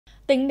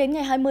Tính đến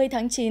ngày 20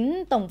 tháng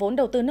 9, tổng vốn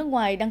đầu tư nước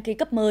ngoài đăng ký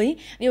cấp mới,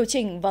 điều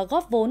chỉnh và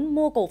góp vốn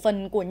mua cổ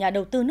phần của nhà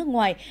đầu tư nước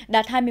ngoài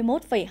đạt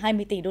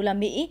 21,20 tỷ đô la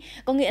Mỹ,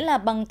 có nghĩa là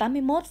bằng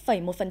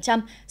 81,1%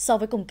 so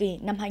với cùng kỳ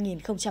năm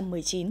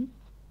 2019.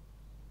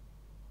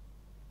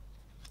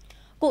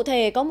 Cụ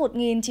thể, có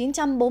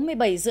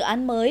 1.947 dự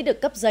án mới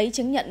được cấp giấy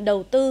chứng nhận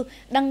đầu tư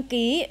đăng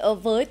ký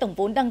với tổng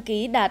vốn đăng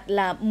ký đạt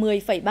là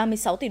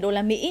 10,36 tỷ đô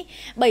la Mỹ,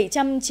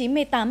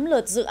 798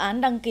 lượt dự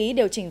án đăng ký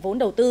điều chỉnh vốn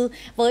đầu tư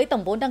với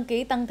tổng vốn đăng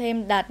ký tăng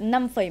thêm đạt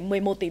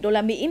 5,11 tỷ đô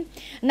la Mỹ,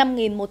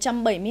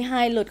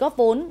 5.172 lượt góp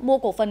vốn mua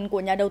cổ phần của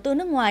nhà đầu tư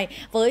nước ngoài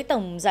với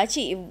tổng giá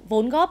trị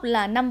vốn góp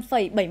là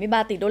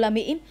 5,73 tỷ đô la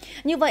Mỹ.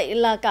 Như vậy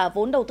là cả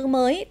vốn đầu tư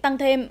mới tăng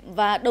thêm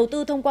và đầu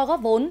tư thông qua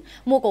góp vốn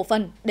mua cổ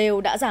phần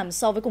đều đã giảm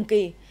so với cùng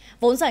kỳ.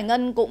 Vốn giải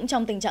ngân cũng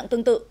trong tình trạng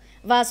tương tự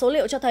và số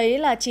liệu cho thấy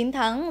là 9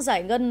 tháng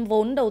giải ngân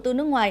vốn đầu tư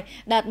nước ngoài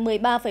đạt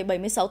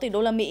 13,76 tỷ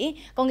đô la Mỹ,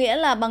 có nghĩa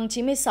là bằng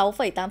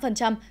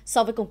 96,8%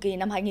 so với cùng kỳ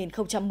năm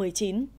 2019.